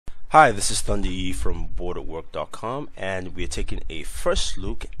Hi, this is Thunder E from Booredatwork.com, and we're taking a first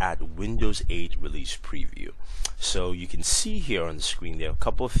look at Windows 8 release preview. So you can see here on the screen there are a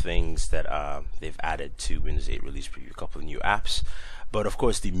couple of things that they've added to Windows 8 release preview, a couple of new apps. But of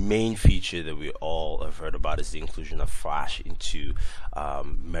course, the main feature that we all have heard about is the inclusion of Flash into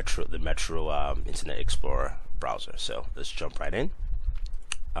the Metro Internet Explorer browser. So let's jump right in.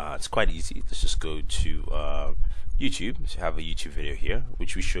 It's quite easy. Let's just go to YouTube. So I have a YouTube video here,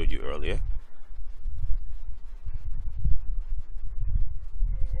 which we showed you earlier.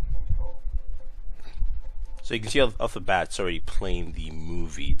 So you can see off the bat, it's already playing the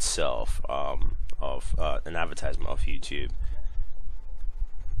movie itself of an advertisement of YouTube.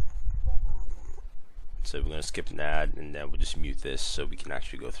 So we're going to skip an ad, and then we'll just mute this so we can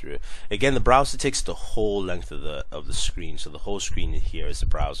actually go through it. Again, the browser takes the whole length of the screen, so the whole screen here is the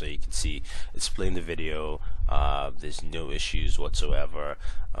browser. You can see it's playing the video. There's no issues whatsoever.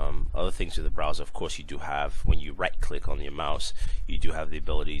 Other things with the browser, of course, you do have, when you right-click on your mouse, you do have the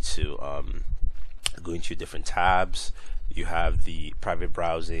ability to go into different tabs. You have the private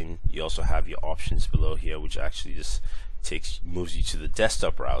browsing. You also have your options below here, which actually just moves you to the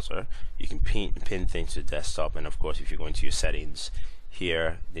desktop browser. You can pin things to the desktop, and of course, if you're going to your settings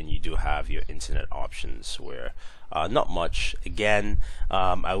here, then you do have your internet options, where not much. Again,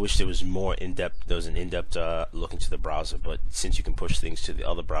 I wish there was more in-depth. There was an in-depth look into the browser, but since you can push things to the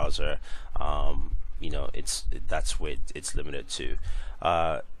other browser, you know, that's where it's limited to.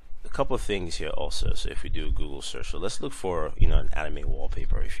 A couple of things here also. So if we do a Google search, so let's look for, you know, an anime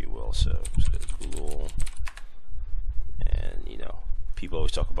wallpaper, if you will. So just go to Google. And you know, people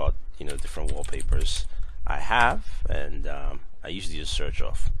always talk about, you know, different wallpapers I have, and I usually just search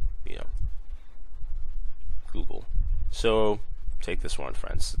off, you know, Google. So take this one,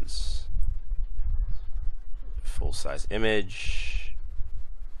 for instance, full-size image.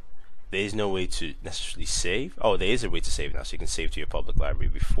 There is no way to necessarily save. Oh, there is a way to save now, so you can save to your public library.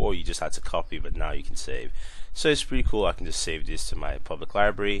 Before you just had to copy, but now you can save. So it's pretty cool. I can just save this to my public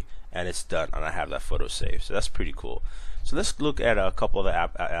library, and it's done, and I have that photo saved. So that's pretty cool. So let's look at a couple of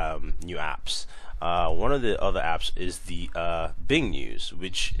the new apps. One of the other apps is the Bing News,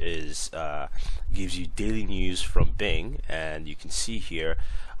 which is gives you daily news from Bing, and you can see here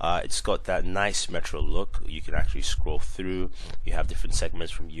it's got that nice Metro look. You can actually scroll through. You have different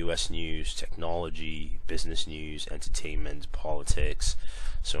segments from US news, technology, business news, entertainment, politics,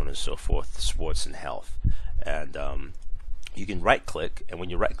 so on and so forth, sports and health. And you can right click, and when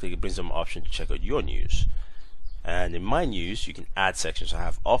you right click, it brings up an option to check out your news. And in my news, you can add sections. So I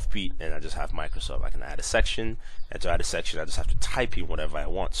have Offbeat, and I just have Microsoft. I can add a section, and to add a section, I just have to type in whatever I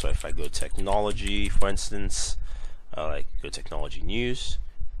want. So if I go technology, for instance, like go technology news,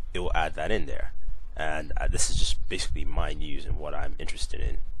 it will add that in there. And this is just basically my news and what I'm interested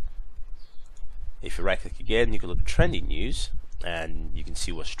in. If you right click again, you can look at trending news, and you can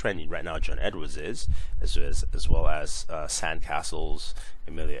see what's trending right now. John Edwards is, as well as Sandcastles,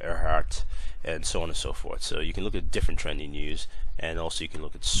 Amelia Earhart, and so on and so forth. So you can look at different trending news, and also you can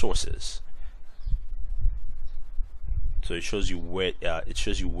look at sources. So it shows you where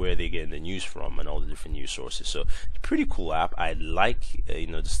they're getting the news from and all the different news sources. So it's a pretty cool app. I like you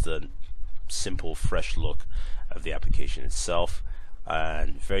know, just the simple, fresh look of the application itself,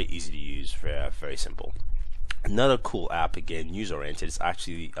 and very easy to use, very simple. Another cool app, again, news-oriented, is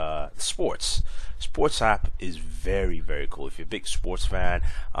actually sports. Sports app is very cool. If you're a big sports fan,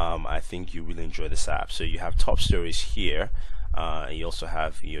 I think you really enjoy this app. So you have top stories here, and you also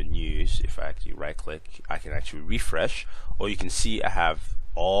have your news. If I actually right-click, I can actually refresh, or you can see I have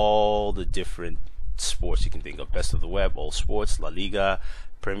all the different sports you can think of. Best of the web, all sports, La Liga,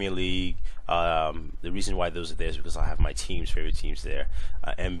 Premier League. The reason why those are there is because I have my favorite teams there,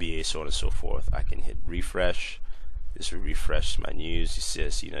 NBA, so on and so forth. I can hit refresh. This will refresh my news. It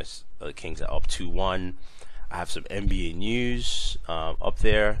says, you know, the Kings are up 2-1. I have some NBA news up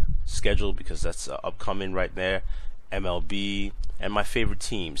there, scheduled, because that's upcoming right there. MLB and my favorite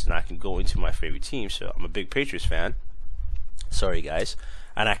teams, and I can go into my favorite teams. So I'm a big Patriots fan. Sorry guys.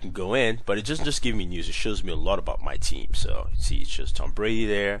 And I can go in, but it doesn't just give me news, it shows me a lot about my team. So you see, it shows Tom Brady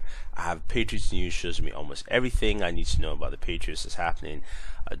there. I have Patriots news, shows me almost everything I need to know about the Patriots that's happening,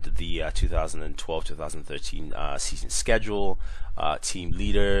 the 2012-2013 season schedule, team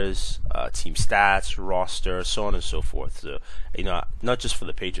leaders, team stats, roster, so on and so forth. So, you know, not just for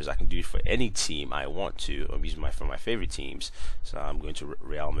the Patriots, I can do it for any team I want to. I'm using for my favorite teams. So I'm going to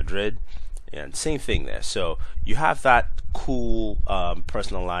Real Madrid. And same thing there. So you have that cool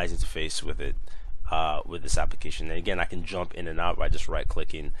personalized interface with it, with this application. And again, I can jump in and out by just right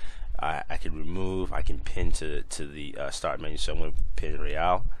clicking. I can remove, I can pin to the start menu. So I'm going to pin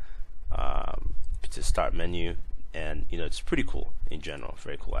Real, to start menu, and it's pretty cool in general.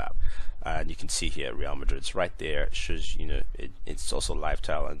 Very cool app. And you can see here Real Madrid's right there. It shows it's also live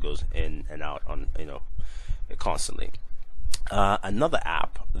tile and goes in and out on constantly. Another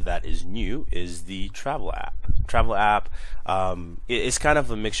app that is new is the travel app. Travel app is kind of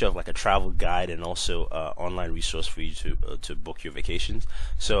a mixture of like a travel guide and also online resource for you to book your vacations.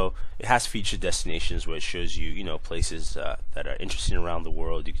 So it has featured destinations where it shows you places that are interesting around the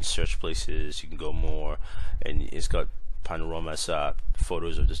world. You can search places, you can go more, and it's got panoramas,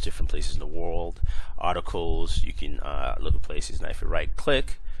 photos of just different places in the world, articles. You can look at places, and if you right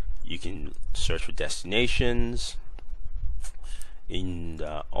click, you can search for destinations. And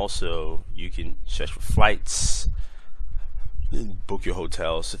also you can search for flights, book your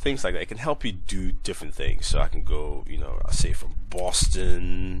hotels, so things like that. It can help you do different things. So I can go, I say from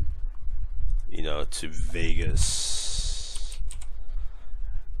Boston, to Vegas,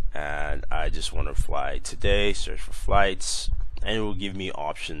 and I just want to fly today. Search for flights, and it will give me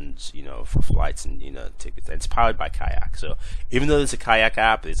options, for flights and tickets. And it's powered by Kayak. So even though it's a Kayak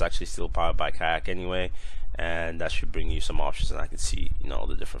app, it's actually still powered by Kayak anyway. And that should bring you some options, and I can see all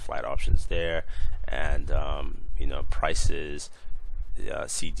the different flight options there, and prices,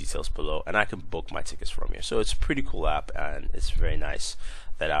 see details below, and I can book my tickets from here. So it's a pretty cool app, and it's very nice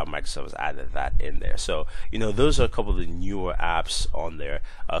that Microsoft has added that in there. So those are a couple of the newer apps on there.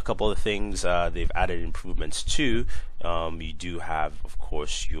 A couple of things they've added improvements to. You do have, of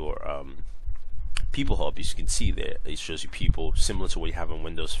course, your People Hub. As you can see there, it shows you people similar to what you have on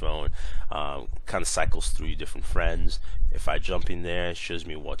Windows Phone. Kind of cycles through your different friends. If I jump in there, it shows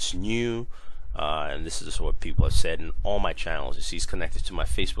me what's new, and this is just what people have said in all my channels. You see it's connected to my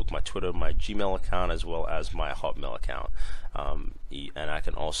Facebook, my Twitter, my Gmail account, as well as my Hotmail account. And I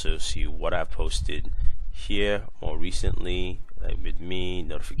can also see what I've posted here more recently with me,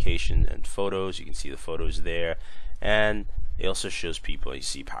 notification and photos. You can see the photos there, and it also shows people. You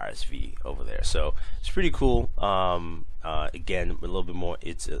see Paris V over there, so it's pretty cool. Again, a little bit more.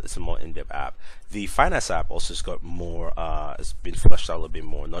 It's a more in-depth app. The finance app also has got more. It's been fleshed out a little bit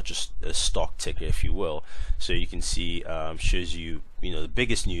more, not just a stock ticker, if you will. So you can see, shows you, the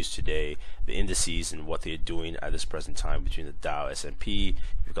biggest news today, the indices and what they're doing at this present time between the Dow, S&P.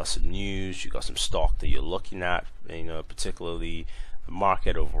 You've got some news. You've got some stock that you're looking at. Particularly the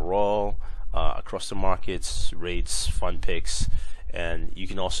market overall. Across the markets, rates, fund picks, and you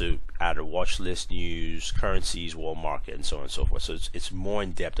can also add a watch list, news, currencies, world market, and so on and so forth. So it's more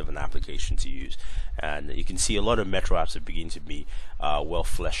in depth of an application to use, and you can see a lot of Metro apps are beginning to be well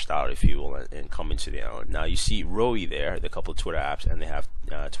fleshed out, if you will, and come into their own. Now you see Rowie there, the couple of Twitter apps, and they have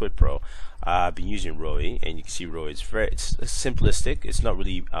Twit Pro. I've been using Rowie, and you can see Rowie. It's simplistic. It's not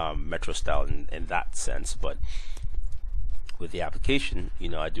really Metro style in that sense, but with the application,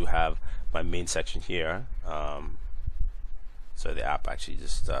 I do have my main section here. So the app actually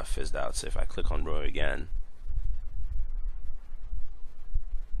just fizzed out. So if I click on Row again,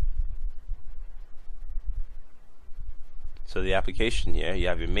 so the application here, you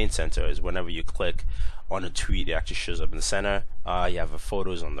have your main center. Is whenever you click on a tweet, it actually shows up in the center. You have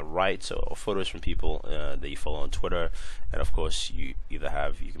photos on the right, so photos from people that you follow on Twitter, and of course you you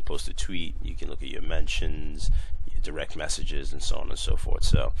can post a tweet, you can look at your mentions, your direct messages, and so on and so forth.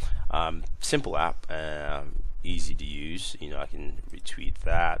 So simple app, easy to use. I can retweet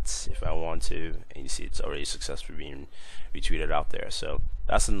that if I want to, and you see it's already successfully being retweeted out there. So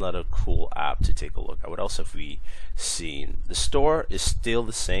that's another cool app to take a look at. What else have we seen? The store is still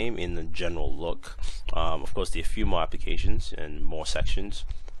the same in the general look. Of course, there are a few more applications and more sections,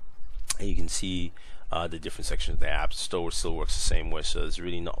 and you can see the different sections of the app. The store still works the same way, so there's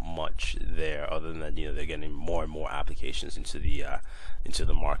really not much there other than that they're getting more and more applications into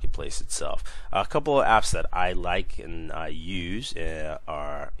the marketplace itself. A couple of apps that I like and I use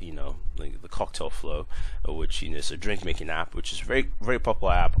are like the Cocktail Flow, which is a drink making app, which is a very, very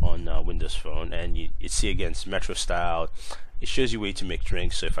popular app on Windows Phone, and you see again it's Metro style. It shows you a way to make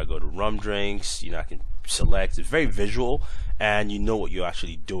drinks. So if I go to rum drinks, I can select. It's very visual, and you know what you're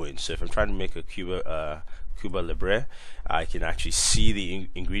actually doing. So if I'm trying to make a Cuba Libre, I can actually see the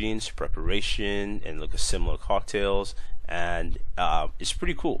ingredients, preparation, and look at similar cocktails. And it's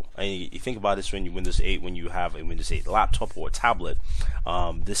pretty cool. And you think about this when you Windows 8, when you have a Windows 8 laptop or a tablet.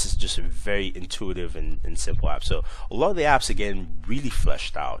 This is just a very intuitive and simple app. So a lot of the apps, again, really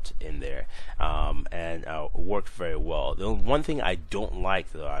fleshed out in there, and worked very well. The one thing I don't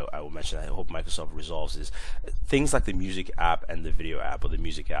like, though, I will mention, I hope Microsoft resolves, is things like the music app and the video app, or the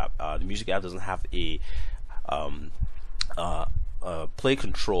music app. The music app doesn't have a play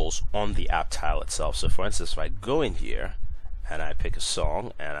controls on the app tile itself. So for instance, if I go in here and I pick a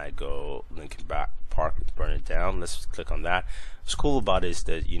song and I go Linkin burn it down. Let's click on that. What's cool about it is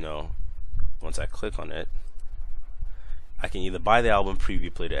that, you know, once I click on it, I can either buy the album,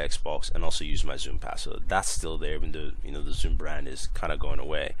 preview, play to Xbox, and also use my Zoom pass. So that's still there, even though, you know, the Zoom brand is kind of going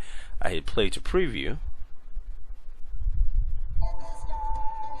away. I hit play to preview.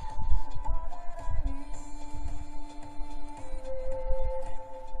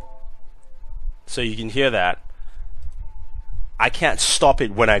 So you can hear that. I can't stop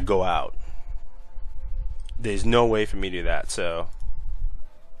it when I go out. There's no way for me to do that. So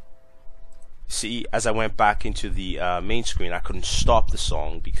see, as I went back into the main screen, I couldn't stop the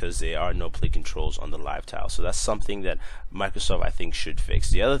song because there are no play controls on the live tile. So that's something that Microsoft, I think, should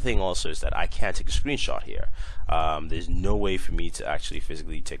fix. The other thing also is that I can't take a screenshot here. There's no way for me to actually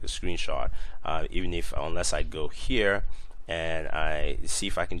physically take a screenshot, even if, unless I go here and I see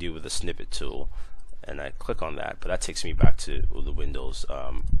if I can do it with the snippet tool, and I click on that, but that takes me back to the Windows,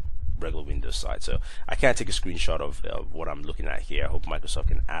 regular Windows side. So I can't take a screenshot of what I'm looking at here. I hope Microsoft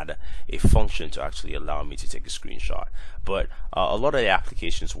can add a function to actually allow me to take a screenshot. But a lot of the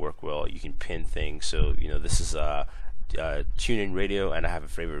applications work well. You can pin things. So, you know, this is TuneIn Radio, and I have a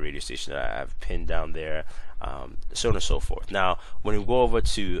favorite radio station that I have pinned down there, so on and so forth. Now, when we go over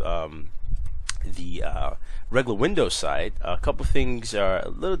to the regular Windows side, a couple things are a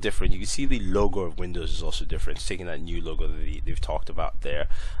little different. You can see the logo of Windows is also different. It's taking that new logo that they've talked about there.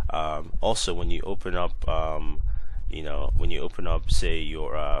 Also, when you open up, you know, when you open up, say,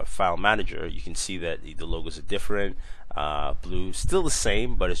 your file manager, you can see that the logos are different. Blue, still the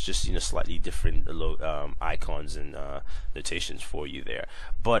same, but it's just, you know, slightly different icons and notations for you there.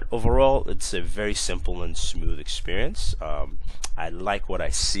 But overall, it's a very simple and smooth experience. I like what I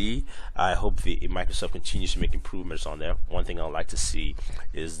see. I hope Microsoft continues to make improvements on there. One thing I would like to see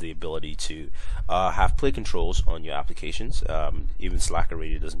is the ability to have play controls on your applications. Even Slacker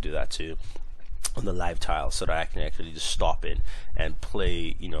Radio doesn't do that too, on the live tile, so that I can actually just stop it and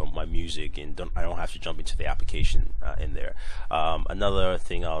play, you know, my music, and I don't have to jump into the application in there. Another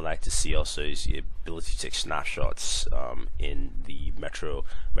thing I would like to see also is the ability to take snapshots in the Metro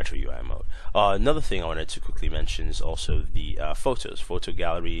UI mode. Another thing I wanted to quickly mention is also the photos. Photo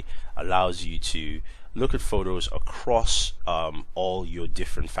gallery allows you to look at photos across all your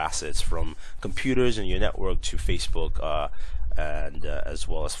different facets, from computers and your network to Facebook, and as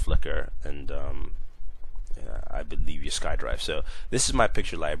well as Flickr, and I believe your Skydrive. So this is my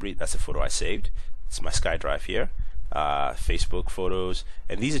picture library. That's a photo I saved. It's my Skydrive here. Facebook photos,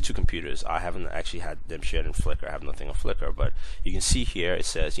 and these are two computers. I haven't actually had them shared in Flickr. I have nothing on Flickr, but you can see here it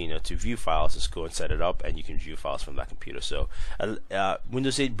says, you know, to view files, just go and set it up, and you can view files from that computer. So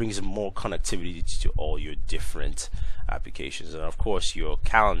Windows 8 brings more connectivity to all your different applications, and of course your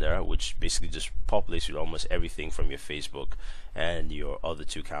calendar, which basically just populates with almost everything from your Facebook and your other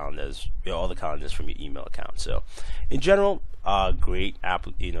two calendars, all the calendars from your email account. So in general, great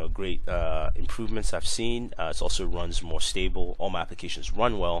improvements I've seen. It also runs more stable. All my applications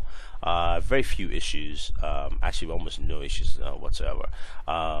run well. Very few issues, actually almost no issues whatsoever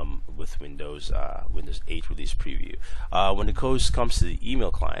with Windows 8 release preview. When it comes to the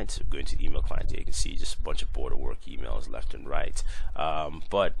email client, going to the email client here, you can see just a bunch of border work emails left and right.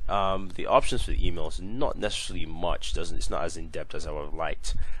 But the options for the emails, not necessarily much. It's not as in depth as I would have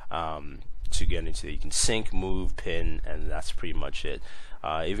liked to get into it. You can sync, move, pin, and that's pretty much it.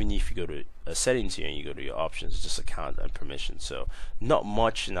 Even if you go to settings here and you go to your options, it's just account and permission. So not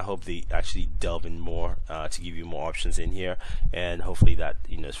much, and I hope they actually delve in more to give you more options in here, and hopefully that,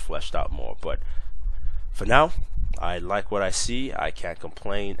 you know, is fleshed out more. But for now, I like what I see. I can't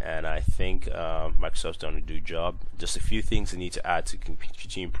complain, and I think Microsoft's done a good job. Just a few things they need to add to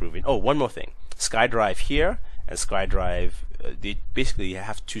continue improving. Oh, one more thing: Skydrive here and Skydrive. They basically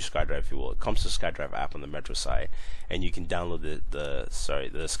have two Skydrive, if you will. It comes to the Skydrive app on the Metro side, and you can download the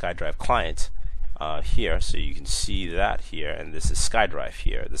Skydrive client here, so you can see that here. And this is Skydrive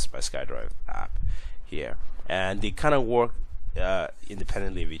here. This is my Skydrive app here, and they kind of work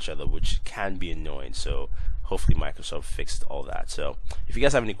independently of each other, which can be annoying. So hopefully Microsoft fixed all that. So if you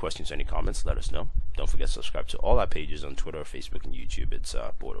guys have any questions or any comments, let us know. Don't forget to subscribe to all our pages on Twitter, Facebook, and YouTube. It's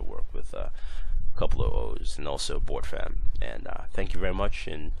Booredatwork with couple of O's, and also board fam. And thank you very much,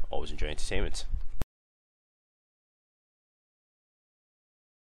 and always enjoy entertainment.